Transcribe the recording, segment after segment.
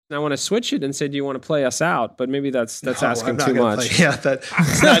I want to switch it and say, do you want to play us out? But maybe that's asking too much.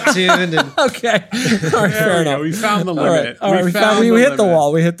 It's not tuned. And Okay. All right, fair enough. We found the limit. All right. We hit the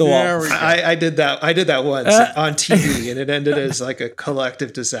wall. We hit the wall. There we go. I did that once on TV, and it ended as like a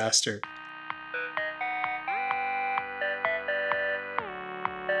collective disaster.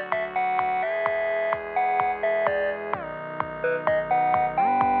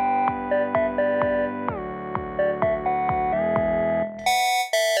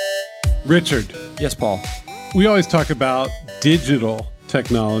 Richard, Yes, Paul. we always talk about digital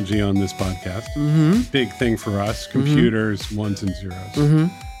technology on this podcast. Mm-hmm. Big thing for us, computers, ones and zeros.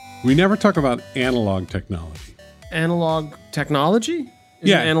 We never talk about analog technology. Analog technology? Is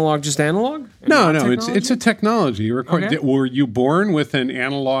Yeah. analog just analog? No, Technology? it's a technology. Okay. Were you born with an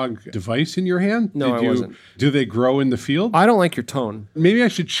analog device in your hand? No, I wasn't. Do they grow in the field? I don't like your tone. Maybe I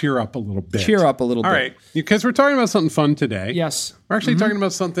should cheer up a little bit. Cheer up a little All bit. right, because we're talking about something fun today. Yes. We're actually talking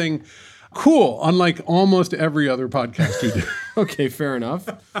about something cool, unlike almost every other podcast we do. Okay, fair enough.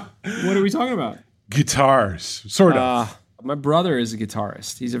 What are we talking about? Guitars, sort of. My brother is a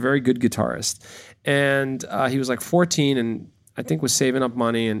guitarist. He's a very good guitarist. And he was like 14 and I think was saving up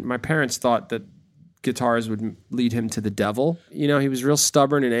money. And my parents thought that guitars would lead him to the devil. You know, he was real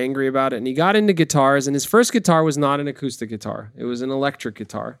stubborn and angry about it. And he got into guitars. And his first guitar was not an acoustic guitar. It was an electric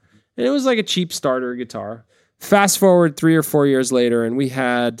guitar. And it was like a cheap starter guitar. Fast forward 3 or 4 years later, and we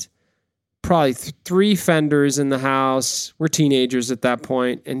had probably 3 Fenders in the house. We're teenagers at that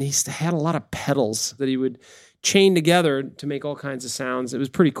point. And he had a lot of pedals that he would chain together to make all kinds of sounds. It was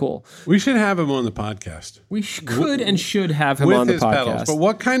pretty cool. We should have him on the podcast. We could and should have him with on the his podcast. pedals. But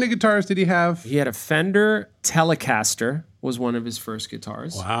what kind of guitars did he have? He had a Fender Telecaster, was one of his first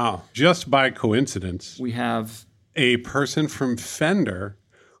guitars. Wow. Just by coincidence, We have a person from Fender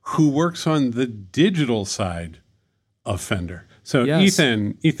who works on the digital side of Fender. So Yes.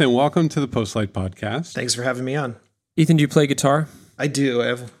 Ethan, welcome to the Postlight Podcast. Thanks for having me on. Ethan. Do you play guitar? I do. I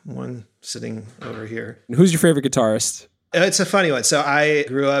have one sitting over here. And who's your favorite guitarist? It's a funny one. So I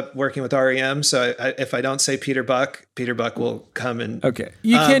grew up working with REM. So if I don't say Peter Buck will come and... Okay,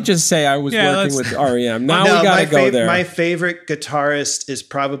 you can't just say I was working with REM. Now No, we got to go there. My favorite guitarist is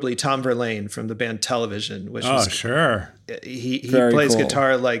probably Tom Verlaine from the band Television, which Oh, was sure. he Very plays cool.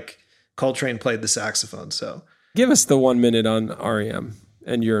 guitar like Coltrane played the saxophone. So Give us the 1 minute on REM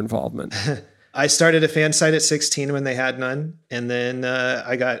and your involvement. I started a fan site at 16 when they had none, and then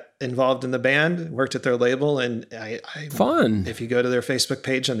I got involved in the band, worked at their label, and I Fun. if you go to their Facebook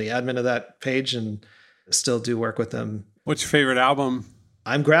page, I'm the admin of that page, and still do work with them. What's your favorite album?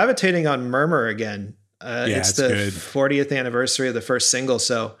 I'm gravitating on Murmur again. It's the good. 40th anniversary of the first single,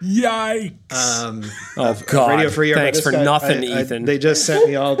 so Yikes. Oh God! Radio Free Europe. Thanks for nothing, Ethan. They just sent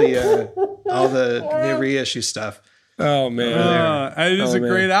me all the new reissue stuff. Oh man! It is a man.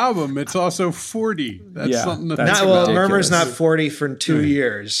 great album. It's also 40. That's Yeah, something to that's think Well, about. Murmur's not 40 for 2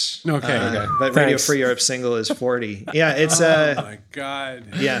 years. Okay. But Radio Thanks. Free Europe single is 40. Yeah, it's Oh my God.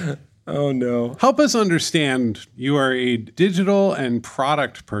 yeah. Oh no! Help us understand. You are a digital and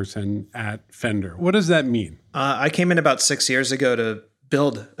product person at Fender. What does that mean? I came in about 6 years ago to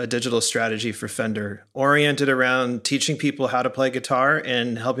build a digital strategy for Fender, oriented around teaching people how to play guitar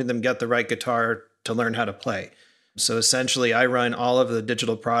and helping them get the right guitar to learn how to play. So essentially, I run all of the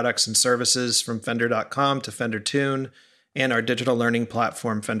digital products and services from Fender.com to Fender Tune and our digital learning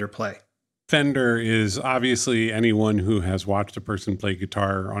platform, Fender Play. Fender is obviously anyone who has watched a person play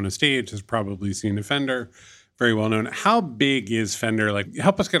guitar on a stage has probably seen a Fender. Very well known. How big is Fender? Like,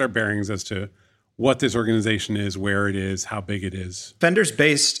 help us get our bearings as to what this organization is, where it is, how big it is. Fender's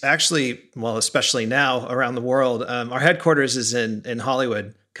based actually, well, especially now around the world. Our headquarters is in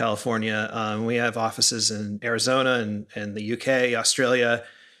Hollywood, California. We have offices in Arizona and the UK, Australia,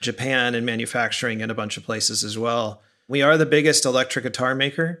 Japan, and manufacturing in a bunch of places as well. We are the biggest electric guitar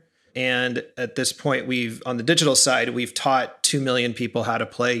maker. And at this point, on the digital side, we've taught 2 million people how to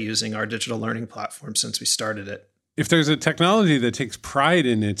play using our digital learning platform since we started it. If there's a technology that takes pride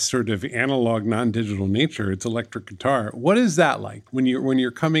in its sort of analog, non-digital nature, it's electric guitar. What is that like when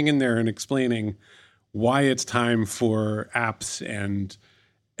you're coming in there and explaining why it's time for apps and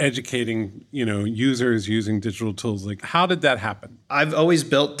educating, users using digital tools? Like, how did that happen? I've always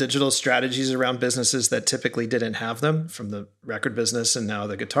built digital strategies around businesses that typically didn't have them, from the record business and now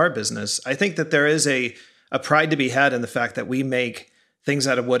the guitar business. I think that there is a pride to be had in the fact that we make things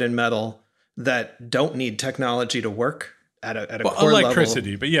out of wood and metal that don't need technology to work at a core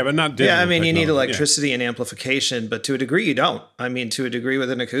electricity, level. but not digital. Yeah, I mean, you need technology. electricity and amplification, but to a degree you don't. I mean, to a degree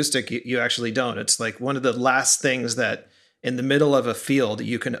with an acoustic, you actually don't. It's like one of the last things that in the middle of a field,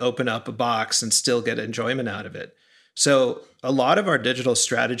 you can open up a box and still get enjoyment out of it. So a lot of our digital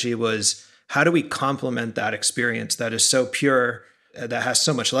strategy was, how do we complement that experience that is so pure, that has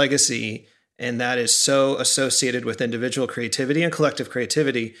so much legacy, and that is so associated with individual creativity and collective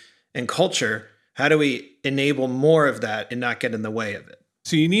creativity and culture? How do we enable more of that and not get in the way of it?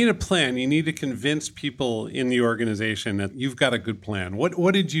 So you need a plan. You need to convince people in the organization that you've got a good plan.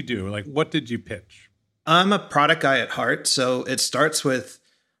 What did you do? Like, what did you pitch? I'm a product guy at heart. So it starts with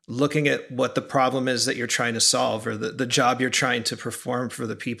looking at what the problem is that you're trying to solve, or the job you're trying to perform for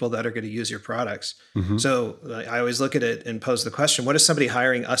the people that are going to use your products. Mm-hmm. So I always look at it and pose the question, what is somebody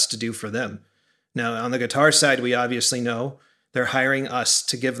hiring us to do for them? Now, on the guitar side, we obviously know they're hiring us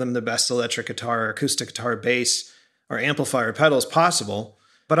to give them the best electric guitar, or acoustic guitar, bass, or amplifier pedals possible.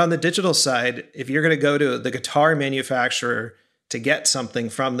 But on the digital side, if you're going to go to the guitar manufacturer to get something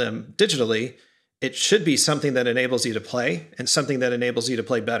from them digitally, it should be something that enables you to play, and something that enables you to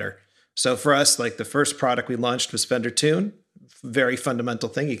play better. So for us, like, the first product we launched was Fender Tune. Very fundamental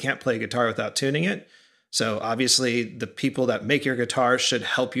thing. You can't play a guitar without tuning it. So obviously the people that make your guitar should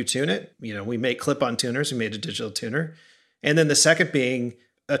help you tune it. You know, we make clip-on tuners. We made a digital tuner. And then the second being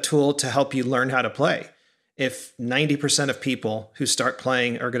a tool to help you learn how to play. If 90% of people who start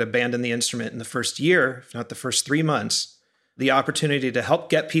playing are going to abandon the instrument in the first year, if not the first 3 months, the opportunity to help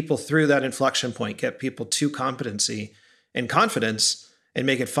get people through that inflection point, get people to competency and confidence, and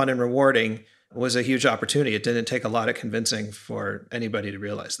make it fun and rewarding, was a huge opportunity. It didn't take a lot of convincing for anybody to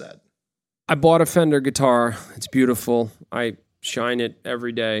realize that. I bought a Fender guitar. It's beautiful. I shine it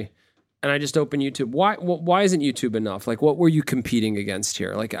every day. And I just open YouTube. Why isn't YouTube enough? Like, what were you competing against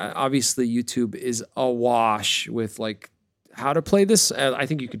here? Like, obviously YouTube is awash with, like, how to play this. I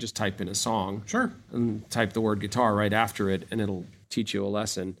think you could just type in a song. Sure. And type the word guitar right after it, and it'll teach you a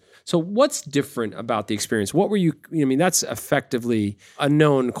lesson. So what's different about the experience? What were you, I mean, that's effectively a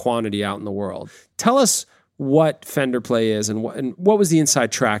known quantity out in the world. Tell us what Fender Play is, and what was the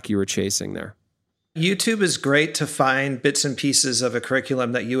inside track you were chasing there? YouTube is great to find bits and pieces of a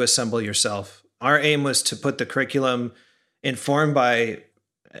curriculum that you assemble yourself. Our aim was to put the curriculum, informed by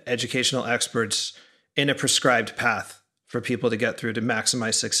educational experts, in a prescribed path for people to get through to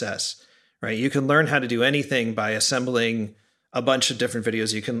maximize success, right? You can learn how to do anything by assembling a bunch of different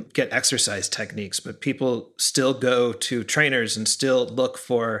videos. You can get exercise techniques, but people still go to trainers and still look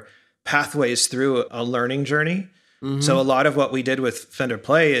for pathways through a learning journey. Mm-hmm. So a lot of what we did with Fender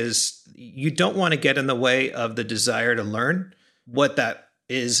Play is, you don't want to get in the way of the desire to learn. What that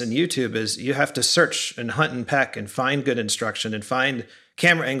is in YouTube is, you have to search and hunt and peck and find good instruction, and find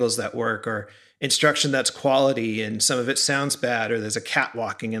camera angles that work, or instruction that's quality and some of it sounds bad, or there's a cat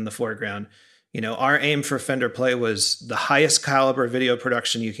walking in the foreground. You know, our aim for Fender Play was the highest caliber video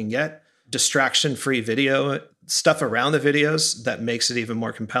production you can get, distraction-free video, stuff around the videos that makes it even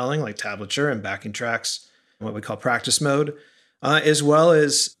more compelling, like tablature and backing tracks, what we call practice mode, as well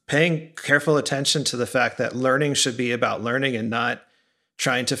as paying careful attention to the fact that learning should be about learning, and not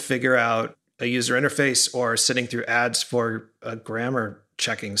trying to figure out a user interface or sitting through ads for a grammar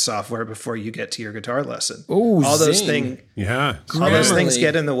checking software before you get to your guitar lesson. Oh, all those things. Yeah. All those things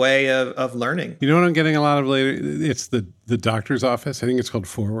get in the way of learning. You know what I'm getting a lot of later? It's the doctor's office. I think it's called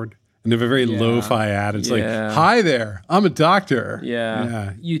Forward. And they have a very lo-fi ad. It's like, hi there, I'm a doctor.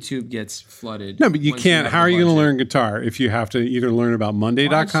 Yeah. YouTube gets flooded. No, but you can't. How are you going to learn guitar if you have to either learn about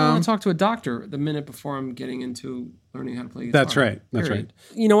Monday.com? I want to talk to a doctor the minute before I'm getting into learning how to play guitar. That's right. That's right.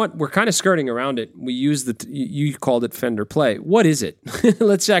 You know what? We're kind of skirting around it. We use you called it Fender Play. What is it?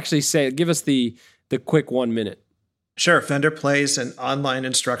 Let's actually say it. Give us the quick 1 minute. Sure. Fender Play is an online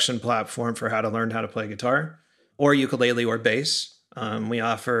instruction platform for how to learn how to play guitar, or ukulele, or bass. We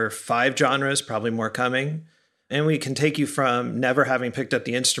offer 5 genres, probably more coming. And we can take you from never having picked up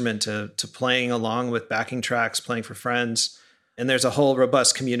the instrument to playing along with backing tracks, playing for friends. And there's a whole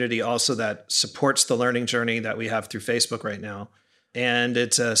robust community also that supports the learning journey that we have through Facebook right now. And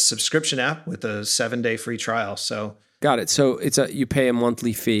it's a subscription app with a 7-day free trial. So got it. So you pay a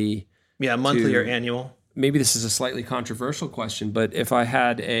monthly fee. Yeah, monthly or annual. Maybe this is a slightly controversial question, but if I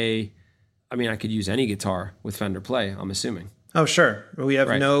had I could use any guitar with Fender Play, I'm assuming. Oh, sure. We have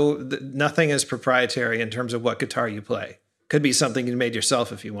nothing is proprietary in terms of what guitar you play. Could be something you made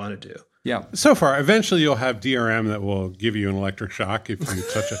yourself if you wanted to. Yeah. So far, eventually you'll have DRM that will give you an electric shock if you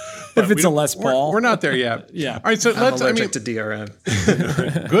touch it. If it's a Les Paul. We're not there yet. Yeah. All right. So I'm allergic to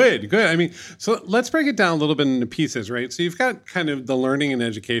DRM. Good. I mean, so let's break it down a little bit into pieces, right? So you've got kind of the learning and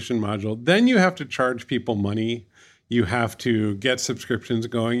education module. Then you have to charge people money. You have to get subscriptions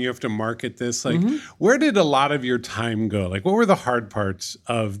going. You have to market this. Like, where did a lot of your time go? Like, what were the hard parts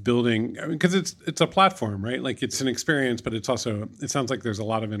of building? Because it's a platform, right? Like, it's an experience, but it's also, it sounds like there's a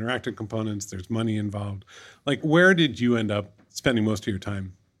lot of interactive components. There's money involved. Like, where did you end up spending most of your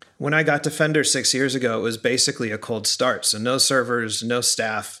time? When I got to Fender 6 years ago, it was basically a cold start. So no servers, no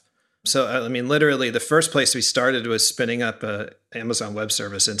staff. So, I mean, literally the first place we started was spinning up a Amazon Web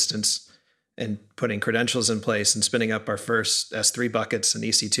Service instance and putting credentials in place and spinning up our first S3 buckets and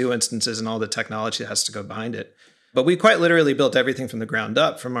EC2 instances and all the technology that has to go behind it. But we quite literally built everything from the ground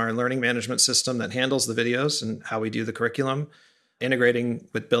up, from our learning management system that handles the videos and how we do the curriculum, integrating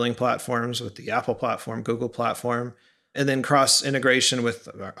with billing platforms, with the Apple platform, Google platform, and then cross integration with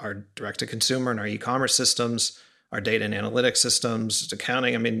our direct-to-consumer and our e-commerce systems, our data and analytics systems,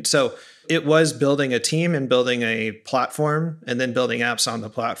 accounting. I mean, so it was building a team and building a platform and then building apps on the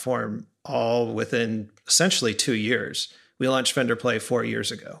platform all within essentially 2 years. We launched Fender Play 4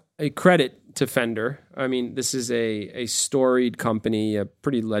 years ago. A credit to Fender. I mean, this is a storied company, a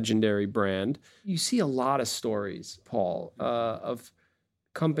pretty legendary brand. You see a lot of stories, Paul, of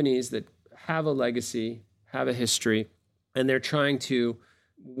companies that have a legacy, have a history, and they're trying to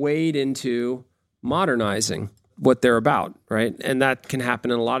wade into modernizing what they're about, right? And that can happen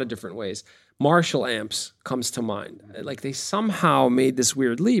in a lot of different ways. Marshall amps comes to mind. Like, they somehow made this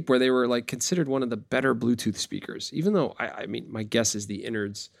weird leap where they were like considered one of the better Bluetooth speakers, even though I mean, my guess is the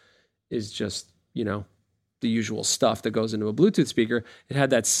innards is just, the usual stuff that goes into a Bluetooth speaker. It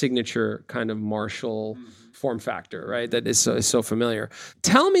had that signature kind of Marshall form factor, right? That is so familiar.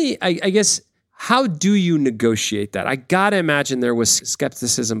 Tell me, I guess, how do you negotiate that? I got to imagine there was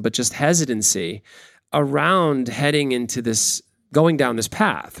skepticism, but just hesitancy around heading into this, going down this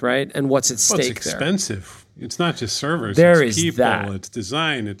path, right? And what's at stake there? It's expensive. It's not just servers. There it's is people, that. It's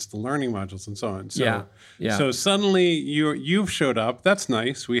design, it's the learning modules, and so on. So, yeah. So suddenly you've showed up. That's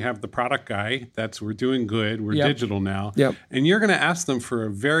nice. We have the product guy. We're doing good. We're digital now. Yep. And you're going to ask them for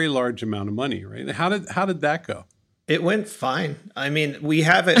a very large amount of money, right? How did that go? It went fine. I mean, we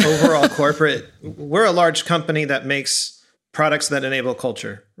have an overall corporate. We're a large company that makes products that enable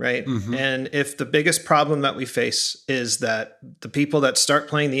culture, right? And if the biggest problem that we face is that the people that start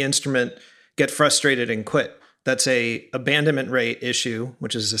playing the instrument get frustrated and quit, that's a abandonment rate issue,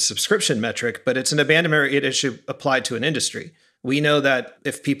 which is a subscription metric, but it's an abandonment rate issue applied to an industry. We know that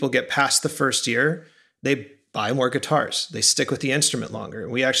if people get past the first year, they buy more guitars, they stick with the instrument longer.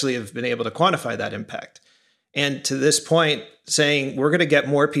 We actually have been able to quantify that impact. And to this point, saying we're going to get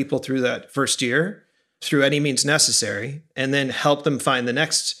more people through that first year through any means necessary, and then help them find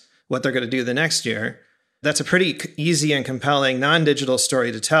what they're going to do the next year. That's a pretty easy and compelling non-digital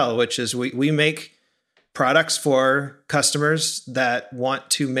story to tell, which is we make products for customers that want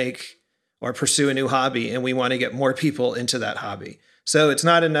to make or pursue a new hobby, and we want to get more people into that hobby. So it's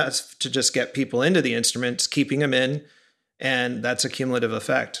not enough to just get people into the instruments, keeping them in, and that's a cumulative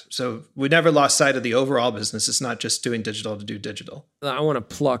effect. So we never lost sight of the overall business. It's not just doing digital to do digital. I want to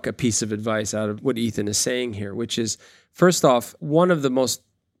pluck a piece of advice out of what Ethan is saying here, which is, first off, one of the most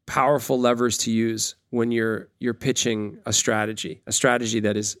powerful levers to use when you're pitching a strategy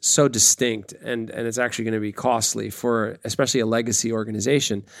that is so distinct and it's actually going to be costly for especially a legacy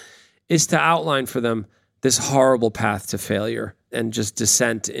organization, is to outline for them this horrible path to failure and just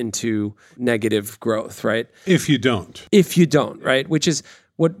descent into negative growth, right? If you don't, right? Which is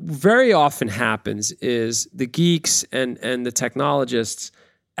what very often happens is the geeks and the technologists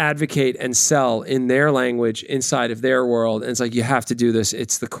advocate and sell in their language inside of their world. And it's like, you have to do this.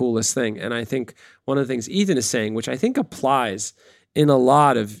 It's the coolest thing. And I think one of the things Ethan is saying, which I think applies in a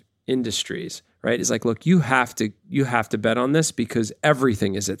lot of industries, right, is like, look, you have to bet on this because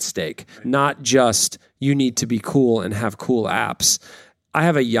everything is at stake, not just you need to be cool and have cool apps. I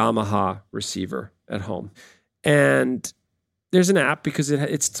have a Yamaha receiver at home, and there's an app because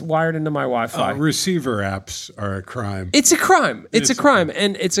it's wired into my Wi-Fi. Receiver apps are a crime. It's a crime. It's a crime.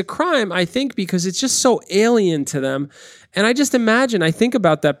 And it's a crime, I think, because it's just so alien to them. And I just imagine, I think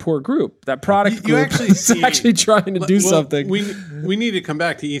about that poor group, that product group that's actually trying to do something. We need to come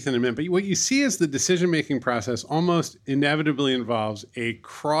back to Ethan in a minute, but what you see is the decision-making process almost inevitably involves a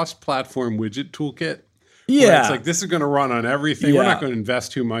cross-platform widget toolkit. Yeah. It's like, this is going to run on everything. We're not going to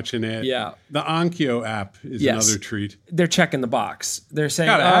invest too much in it. Yeah. The Onkyo app is another treat. They're checking the box. They're saying,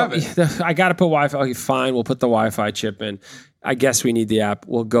 have it. I got to put Wi-Fi. Okay, fine. We'll put the Wi-Fi chip in. I guess we need the app.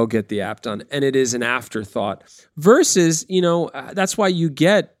 We'll go get the app done. And it is an afterthought. Versus, that's why you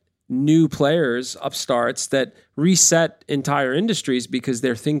get new players, upstarts that reset entire industries because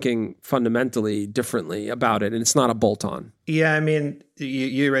they're thinking fundamentally differently about it, and it's not a bolt-on. Yeah, I mean,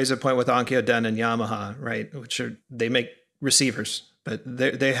 you raise a point with Onkyo Den and Yamaha, right? They make receivers, but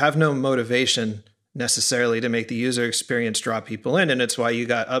they have no motivation necessarily to make the user experience draw people in, and it's why you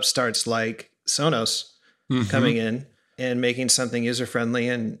got upstarts like Sonos coming in and making something user-friendly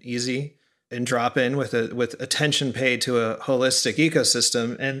and easy and drop in with attention paid to a holistic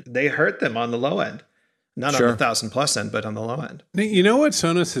ecosystem, and they hurt them on the low end. Not on the 1,000+ end, but on the low end. You know what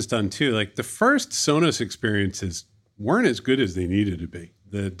Sonos has done too? Like the first Sonos experiences weren't as good as they needed to be.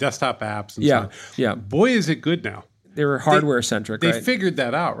 The desktop apps and so on. Yeah. Boy, is it good now. They were hardware centric, right? They figured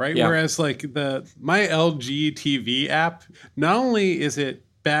that out, right? Yeah. Whereas like my LG TV app, not only is it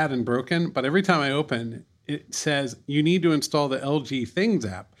bad and broken, but every time I open, it says you need to install the LG Things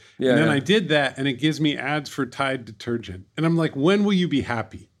app. And then I did that, and it gives me ads for Tide detergent. And I'm like, when will you be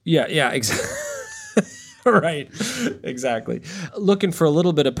happy? Yeah, exactly. Right, exactly. Looking for a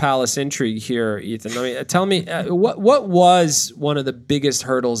little bit of palace intrigue here, Ethan. I mean, tell me, what was one of the biggest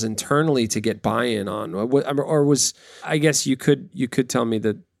hurdles internally to get buy-in on? Or was, I guess you could tell me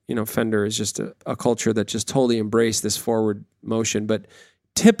that, Fender is just a culture that just totally embraced this forward motion, but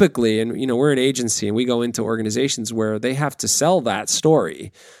typically, and we're an agency and we go into organizations where they have to sell that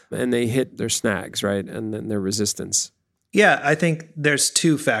story and they hit their snags, right? And then their resistance. Yeah, I think there's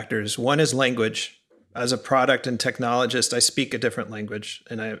two factors. One is language. As a product and technologist, I speak a different language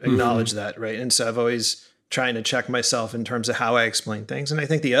and I acknowledge that, right? And so I've always trying to check myself in terms of how I explain things. And I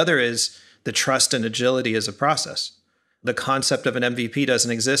think the other is the trust and agility as a process. The concept of an MVP doesn't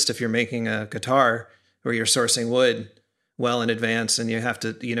exist if you're making a guitar or you're sourcing wood well in advance and you have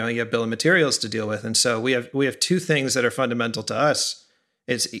to, you have bill of materials to deal with. And so we have two things that are fundamental to us.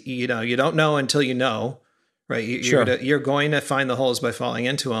 It's, you don't know until you know, right? You're going to find the holes by falling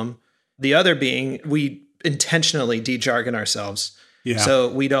into them. The other being, we intentionally de-jargon ourselves. Yeah.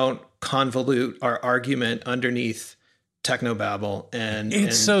 So we don't convolute our argument underneath technobabble. And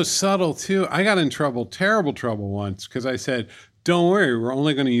it's so subtle too. I got in terrible trouble once because I said, don't worry, we're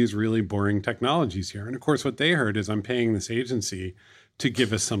only going to use really boring technologies here. And of course, what they heard is I'm paying this agency to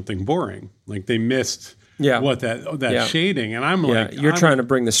give us something boring. Like they missed what that shading. And I'm like, you're trying to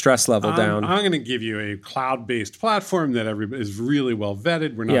bring the stress level down. I'm going to give you a cloud-based platform that is really well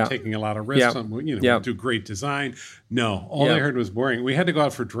vetted. We're not taking a lot of risks on, we'll do great design. No, all I heard was boring. We had to go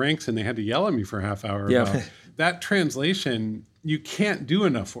out for drinks and they had to yell at me for a half hour about that translation. You can't do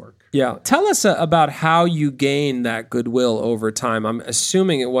enough work. Yeah. Tell us about how you gain that goodwill over time. I'm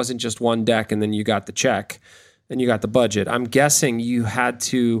assuming it wasn't just one deck and then you got the check and you got the budget. I'm guessing you had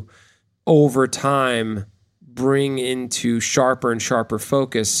to, over time, bring into sharper and sharper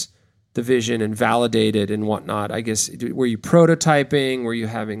focus the vision and validate it and whatnot. I guess, were you prototyping? Were you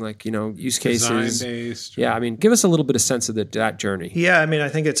having use cases? Design-based? Yeah, I mean, give us a little bit of sense of that journey. Yeah, I mean, I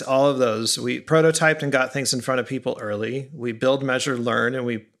think it's all of those. We prototyped and got things in front of people early. We build, measure, learn, and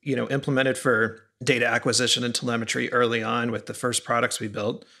we implemented for data acquisition and telemetry early on with the first products we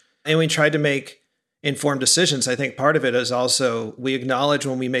built. And we tried to make informed decisions. I think part of it is also we acknowledge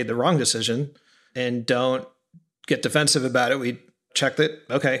when we made the wrong decision and don't get defensive about it. We check that,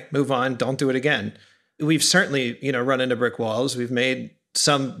 okay, move on, don't do it again. We've certainly, run into brick walls. We've made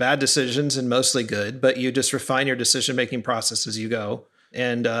some bad decisions and mostly good, but you just refine your decision-making process as you go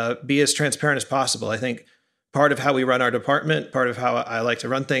and be as transparent as possible. I think part of how we run our department, part of how I like to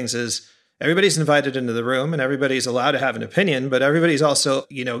run things is everybody's invited into the room and everybody's allowed to have an opinion, but everybody's also,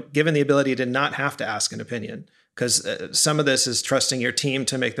 given the ability to not have to ask an opinion because some of this is trusting your team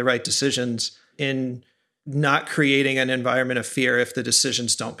to make the right decisions in not creating an environment of fear if the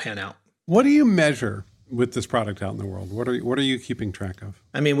decisions don't pan out. What do you measure with this product out in the world? What are you keeping track of?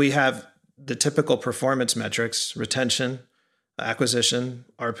 I mean, we have the typical performance metrics, retention, acquisition,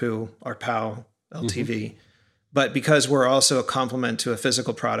 ARPU, ARPAU, LTV. But because we're also a complement to a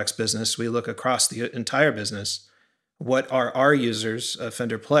physical products business, we look across the entire business. What are our users of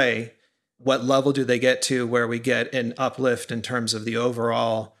Fender Play? What level do they get to where we get an uplift in terms of the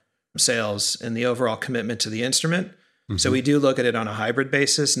overall sales and the overall commitment to the instrument? So we do look at it on a hybrid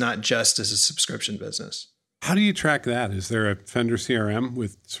basis, not just as a subscription business. How do you track that? Is there a Fender CRM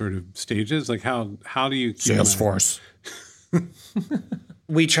with sort of stages? Like how do you keep Salesforce?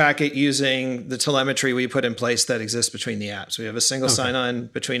 We track it using the telemetry we put in place that exists between the apps. We have a single sign-on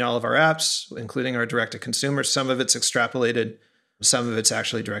between all of our apps, including our direct-to-consumer. Some of it's extrapolated. Some of it's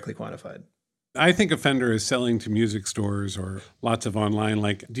actually directly quantified. I think of Fender as selling to music stores or lots of online.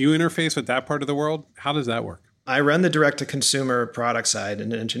 Like, do you interface with that part of the world? How does that work? I run the direct-to-consumer product side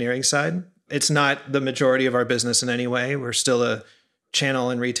and engineering side. It's not the majority of our business in any way. We're still a channel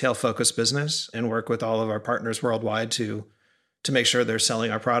and retail focused business and work with all of our partners worldwide to make sure they're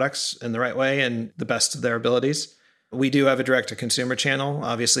selling our products in the right way and the best of their abilities. We do have a direct to consumer channel.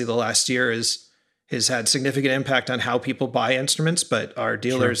 Obviously, the last year has had significant impact on how people buy instruments, but our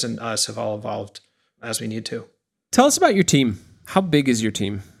dealers and us have all evolved as we need to. Tell us about your team. How big is your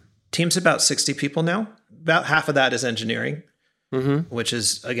team? Team's about 60 people now. About half of that is engineering, which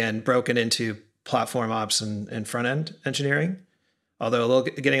is, again, broken into platform ops and front-end engineering, although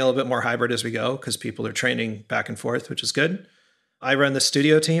getting a little bit more hybrid as we go because people are training back and forth, which is good. I run the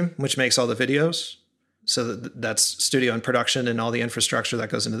studio team, which makes all the videos. So that's studio and production and all the infrastructure that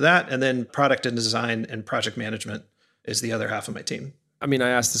goes into that. And then product and design and project management is the other half of my team. I mean, I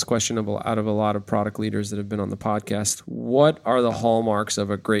asked this question out of a lot of product leaders that have been on the podcast. What are the hallmarks of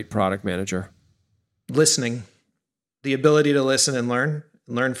a great product manager? Listening, the ability to listen and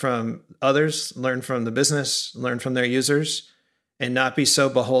learn from others, learn from the business, learn from their users, and not be so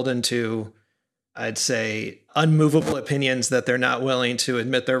beholden to, I'd say, unmovable opinions that they're not willing to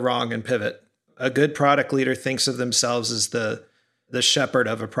admit they're wrong and pivot. A good product leader thinks of themselves as the shepherd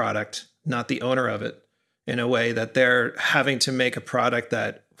of a product, not the owner of it, in a way that they're having to make a product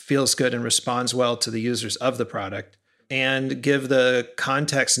that feels good and responds well to the users of the product and give the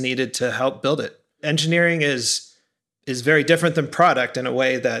context needed to help build it. Engineering is very different than product in a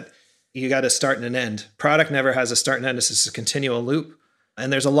way that you got a start and an end. Product never has a start and end. It's just a continual loop.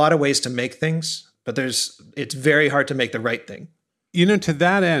 And there's a lot of ways to make things, but it's very hard to make the right thing. To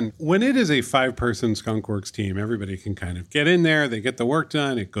that end, when it is a 5-person skunkworks team, everybody can kind of get in there, they get the work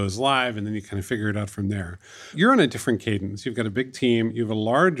done, it goes live, and then you kind of figure it out from there. You're on a different cadence. You've got a big team, you have a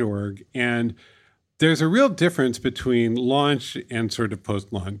large org, and there's a real difference between launch and sort of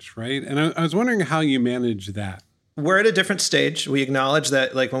post-launch, right? And I was wondering how you manage that. We're at a different stage. We acknowledge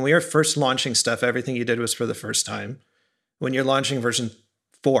that, like, when we were first launching stuff, everything you did was for the first time. When you're launching version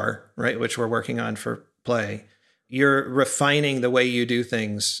 4, right, which we're working on for Play, you're refining the way you do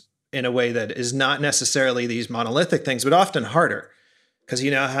things in a way that is not necessarily these monolithic things, but often harder because you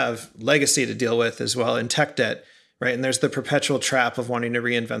now have legacy to deal with as well and tech debt, right? And there's the perpetual trap of wanting to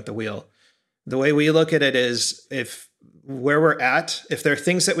reinvent the wheel. The way we look at it is if there are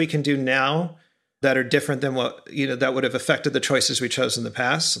things that we can do now that are different than what, that would have affected the choices we chose in the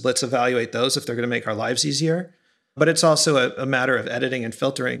past, let's evaluate those if they're going to make our lives easier. But it's also a matter of editing and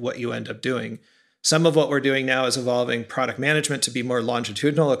filtering what you end up doing. Some of what we're doing now is evolving product management to be more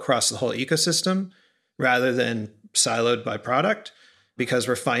longitudinal across the whole ecosystem rather than siloed by product, because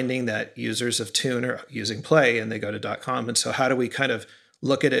we're finding that users of Tune are using Play and they go to .com. And so how do we kind of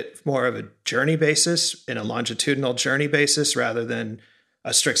look at it more of a journey basis, in a longitudinal journey basis rather than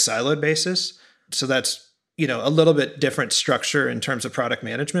a strict siloed basis? So that's, a little bit different structure in terms of product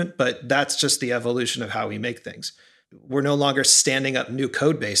management, but that's just the evolution of how we make things. We're no longer standing up new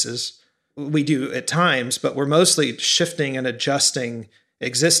code bases. We do at times, but we're mostly shifting and adjusting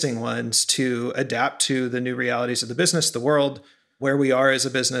existing ones to adapt to the new realities of the business, the world, where we are as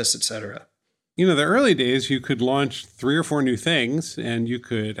a business, et cetera. The early days, you could launch 3 or 4 new things and you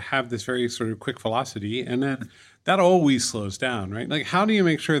could have this very sort of quick velocity. And then that always slows down, right? Like, how do you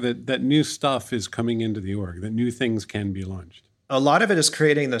make sure that new stuff is coming into the org, that new things can be launched? A lot of it is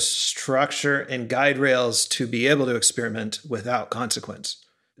creating the structure and guide rails to be able to experiment without consequence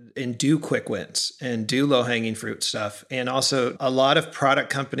and do quick wins and do low-hanging fruit stuff. And also a lot of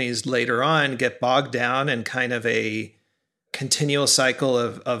product companies later on get bogged down in kind of a continual cycle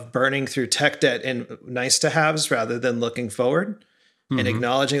of burning through tech debt and nice to haves rather than looking forward and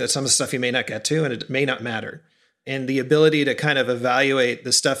acknowledging that some of the stuff you may not get to and it may not matter. And the ability to kind of evaluate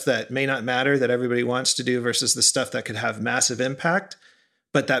the stuff that may not matter that everybody wants to do versus the stuff that could have massive impact,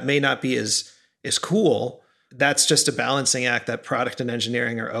 but that may not be as cool. That's just a balancing act that product and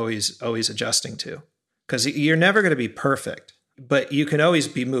engineering are always adjusting to, because you're never going to be perfect, but you can always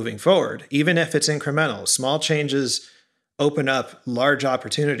be moving forward, even if it's incremental. Small changes open up large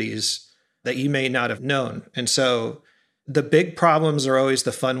opportunities that you may not have known. And so the big problems are always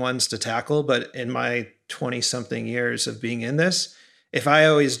the fun ones to tackle. But in my 20-something years of being in this, if I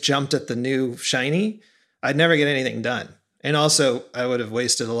always jumped at the new shiny, I'd never get anything done. And also, I would have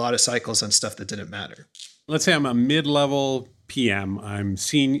wasted a lot of cycles on stuff that didn't matter. Let's say I'm a mid-level PM.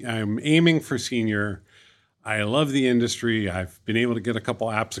 I'm aiming for senior. I love the industry. I've been able to get a couple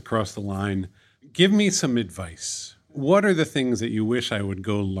apps across the line. Give me some advice. What are the things that you wish I would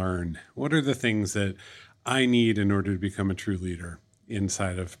go learn? What are the things that I need in order to become a true leader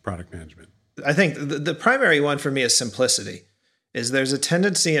inside of product management? I think the primary one for me is simplicity. There's a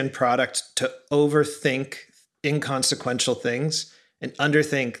tendency in product to overthink inconsequential things and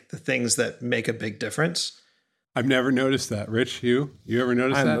underthink the things that make a big difference. I've never noticed that. Rich, you ever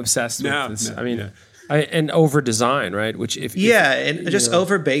notice that? I'm obsessed with this. No, I mean, yeah. And over design, right? Which and just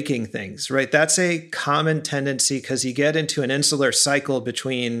over baking things, right? That's a common tendency because you get into an insular cycle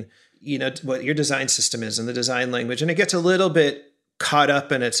between, what your design system is and the design language, and it gets a little bit caught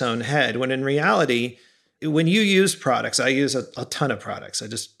up in its own head. When in reality, when you use products, I use a ton of products. I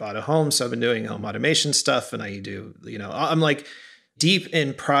just bought a home, so I've been doing home automation stuff, and I do, I'm like deep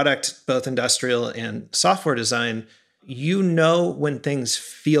in product, both industrial and software design. When things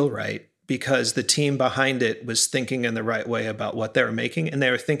feel right, because the team behind it was thinking in the right way about what they were making. And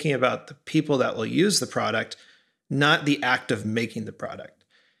they were thinking about the people that will use the product, not the act of making the product.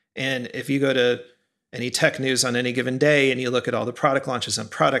 And if you go to any tech news on any given day and you look at all the product launches on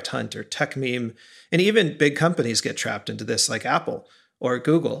Product Hunt or Tech Meme, and even big companies get trapped into this like Apple or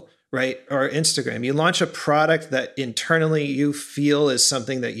Google, right? Or Instagram. You launch a product that internally you feel is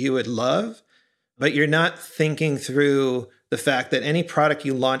something that you would love, but you're not thinking through the fact that any product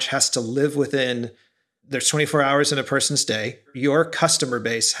you launch has to live within, there's 24 hours in a person's day. Your customer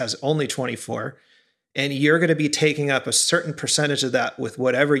base has only 24, and you're going to be taking up a certain percentage of that with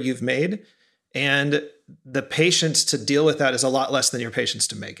whatever you've made. And the patience to deal with that is a lot less than your patience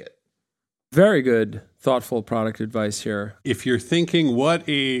to make it. Very good, thoughtful product advice here. If you're thinking what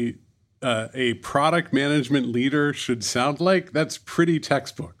a product management leader should sound like, that's pretty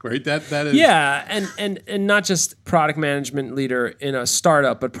textbook, right? That is. Yeah, and not just product management leader in a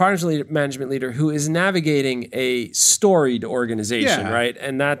startup, but product management leader who is navigating a storied organization, right?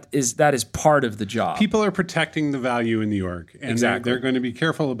 And that is part of the job. People are protecting the value in the org, and exactly. they're going to be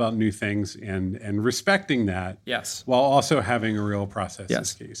careful about new things and respecting that. Yes, while also having a real process.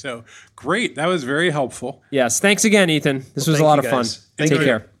 Yes. Key. So great, that was very helpful. Yes, thanks again, Ethan. This was a lot of fun. Take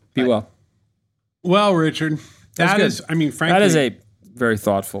care. Be well. Well, Richard, frankly, that is a very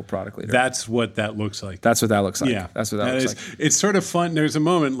thoughtful product leader. That's what that looks like. That's what that looks like. Yeah. That's what that looks like. It's sort of fun. There's a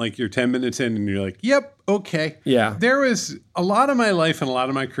moment like you're 10 minutes in and you're like, yep, okay. Yeah. There was a lot of my life and a lot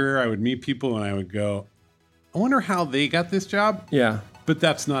of my career, I would meet people and I would go, I wonder how they got this job. Yeah. But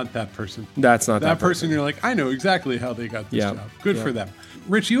that's not that person. That's not that person. You're like, I know exactly how they got this job. Good for them.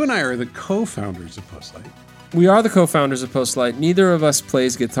 Rich, you and I are the co-founders of Postlight. We are the co-founders of Postlight. Neither of us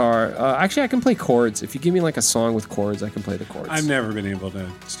plays guitar. Actually, I can play chords. If you give me like a song with chords, I can play the chords. I've never been able to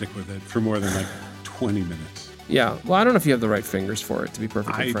stick with it for more than like 20 minutes. Yeah. Well, I don't know if you have the right fingers for it, to be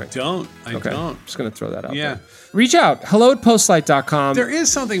perfectly frank. I don't. I'm just going to throw that out there. Yeah. Reach out. hello@postlight.com. There is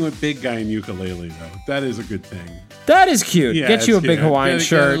something with big guy and ukulele, though. That is a good thing. That is cute. Yeah, Get you a big cute. Hawaiian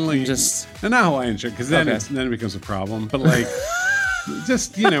shirt and just... No, not Hawaiian shirt, because then it becomes a problem. But like...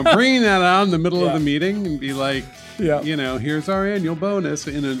 Just, bringing that out in the middle of the meeting and be like, here's our annual bonus.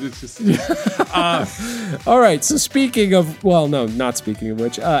 And it's just... All right. So speaking of, not speaking of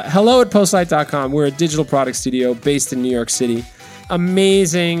which, hello@postlight.com. We're a digital product studio based in New York City.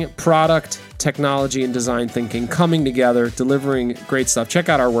 Amazing product, technology, and design thinking coming together, delivering great stuff. Check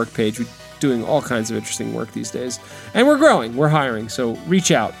out our work page. We're doing all kinds of interesting work these days. And we're growing. We're hiring. So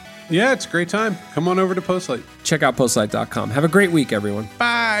reach out. Yeah, it's a great time. Come on over to Postlight. Check out postlight.com. Have a great week, everyone.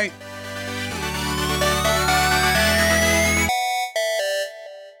 Bye.